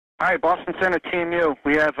Hi, Boston Center, Team U.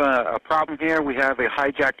 We have a problem here. We have a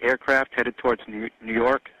hijacked aircraft headed towards New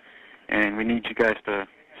York, and we need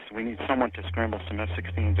someone to scramble some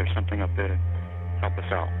F-16s or something up there to help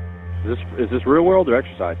us out. Is this real world or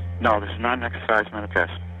exercise? No, this is not an exercise, not a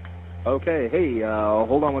test. Okay, hey,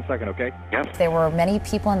 hold on 1 second, okay? Yep. There were many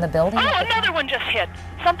people in the building. Oh, another one just hit.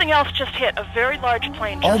 Something else just hit. A very large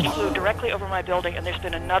plane just flew directly over my building, and there's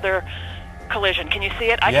been another collision. Can you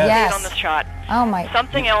see it? I can see it on this shot. Oh, my.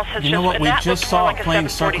 Something else has You know what? We just saw a plane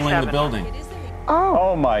circling the 747. building.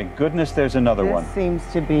 Oh my goodness, there's another one. This seems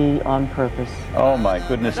to be on purpose. Oh my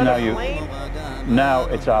goodness, now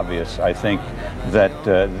it's obvious, I think, that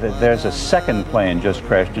there's a second plane just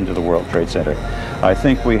crashed into the World Trade Center. I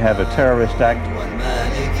think we have a terrorist act.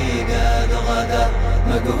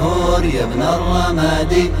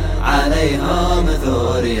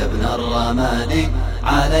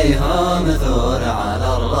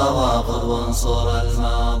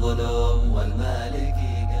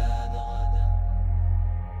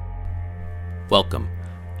 Welcome.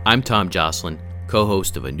 I'm Tom Jocelyn,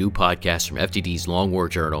 co-host of a new podcast from FDD's Long War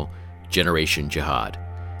Journal, Generation Jihad.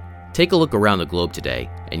 Take a look around the globe today,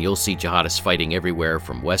 and you'll see jihadists fighting everywhere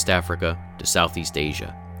from West Africa to Southeast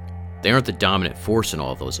Asia. They aren't the dominant force in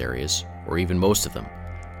all of those areas, or even most of them,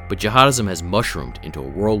 but jihadism has mushroomed into a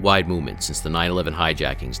worldwide movement since the 9/11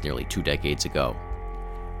 hijackings nearly 2 decades ago.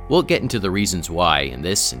 We'll get into the reasons why in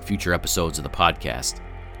this and future episodes of the podcast,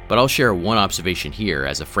 but I'll share one observation here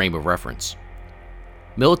as a frame of reference.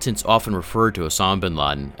 Militants often refer to Osama bin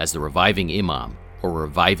Laden as the reviving imam or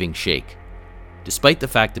reviving sheikh. Despite the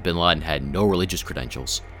fact that bin Laden had no religious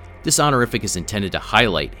credentials, this honorific is intended to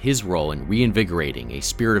highlight his role in reinvigorating a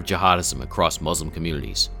spirit of jihadism across Muslim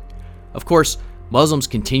communities. Of course, Muslims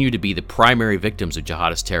continue to be the primary victims of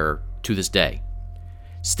jihadist terror to this day.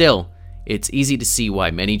 Still, it's easy to see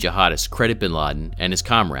why many jihadists credit bin Laden and his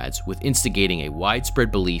comrades with instigating a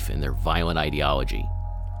widespread belief in their violent ideology.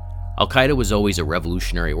 Al-Qaeda was always a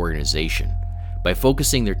revolutionary organization. By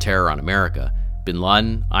focusing their terror on America, bin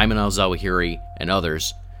Laden, Ayman al-Zawahiri, and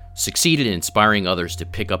others succeeded in inspiring others to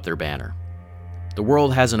pick up their banner. The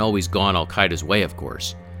world hasn't always gone Al-Qaeda's way, of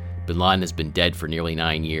course. Bin Laden has been dead for nearly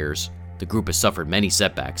 9 years. The group has suffered many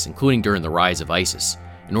setbacks, including during the rise of ISIS,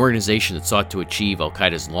 an organization that sought to achieve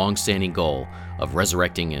Al-Qaeda's long-standing goal of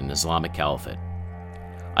resurrecting an Islamic caliphate.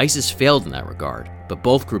 ISIS failed in that regard, but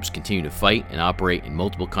both groups continue to fight and operate in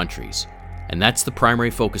multiple countries, and that's the primary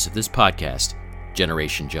focus of this podcast,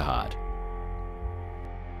 Generation Jihad.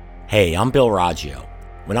 Hey, I'm Bill Raggio.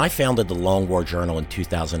 When I founded the Long War Journal in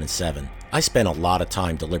 2007, I spent a lot of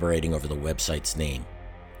time deliberating over the website's name.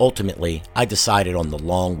 Ultimately, I decided on the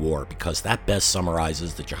Long War because that best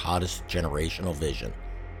summarizes the jihadist generational vision.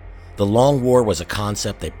 The Long War was a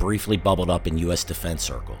concept that briefly bubbled up in U.S. defense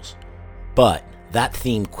circles, but that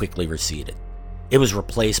theme quickly receded. It was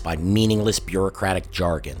replaced by meaningless bureaucratic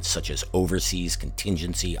jargon such as overseas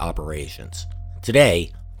contingency operations.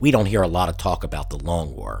 Today, we don't hear a lot of talk about the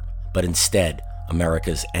Long War, but instead,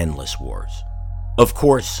 America's endless wars. Of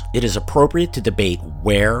course, it is appropriate to debate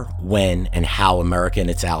where, when, and how America and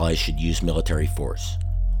its allies should use military force.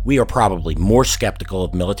 We are probably more skeptical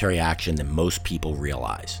of military action than most people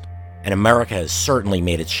realize, and America has certainly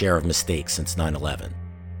made its share of mistakes since 9/11.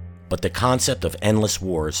 But the concept of endless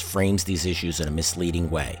wars frames these issues in a misleading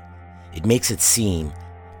way. It makes it seem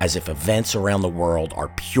as if events around the world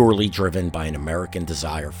are purely driven by an American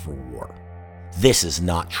desire for war. This is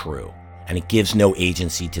not true, and it gives no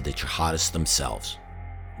agency to the jihadists themselves.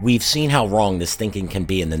 We've seen how wrong this thinking can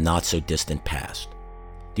be in the not-so-distant past.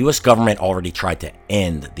 The US government already tried to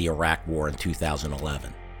end the Iraq War in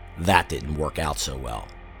 2011. That didn't work out so well.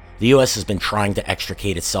 The US has been trying to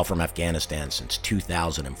extricate itself from Afghanistan since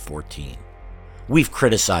 2014. We've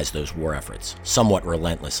criticized those war efforts, somewhat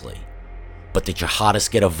relentlessly. But the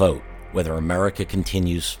jihadists get a vote whether America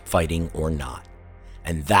continues fighting or not.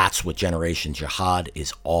 And that's what Generation Jihad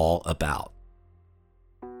is all about.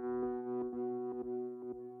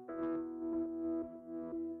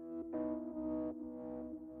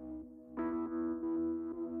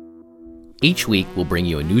 Each week, we'll bring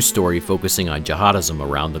you a new story focusing on jihadism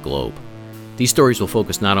around the globe. These stories will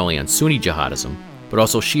focus not only on Sunni jihadism, but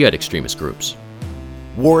also Shiite extremist groups.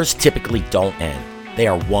 Wars typically don't end. They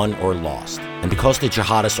are won or lost. And because the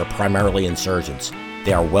jihadists are primarily insurgents,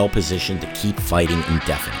 they are well positioned to keep fighting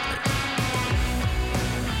indefinitely.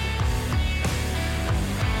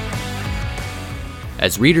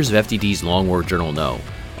 As readers of FDD's Long War Journal know,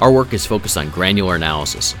 our work is focused on granular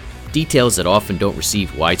analysis, details that often don't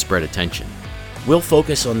receive widespread attention. We'll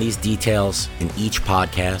focus on these details in each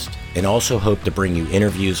podcast and also hope to bring you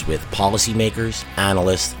interviews with policymakers,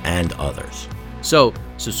 analysts, and others. So,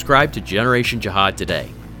 Subscribe to Generation Jihad today.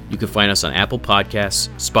 You can find us on Apple Podcasts,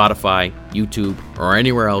 Spotify, YouTube, or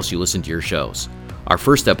anywhere else you listen to your shows. Our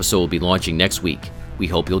first episode will be launching next week. We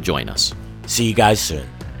hope you'll join us. See you guys soon.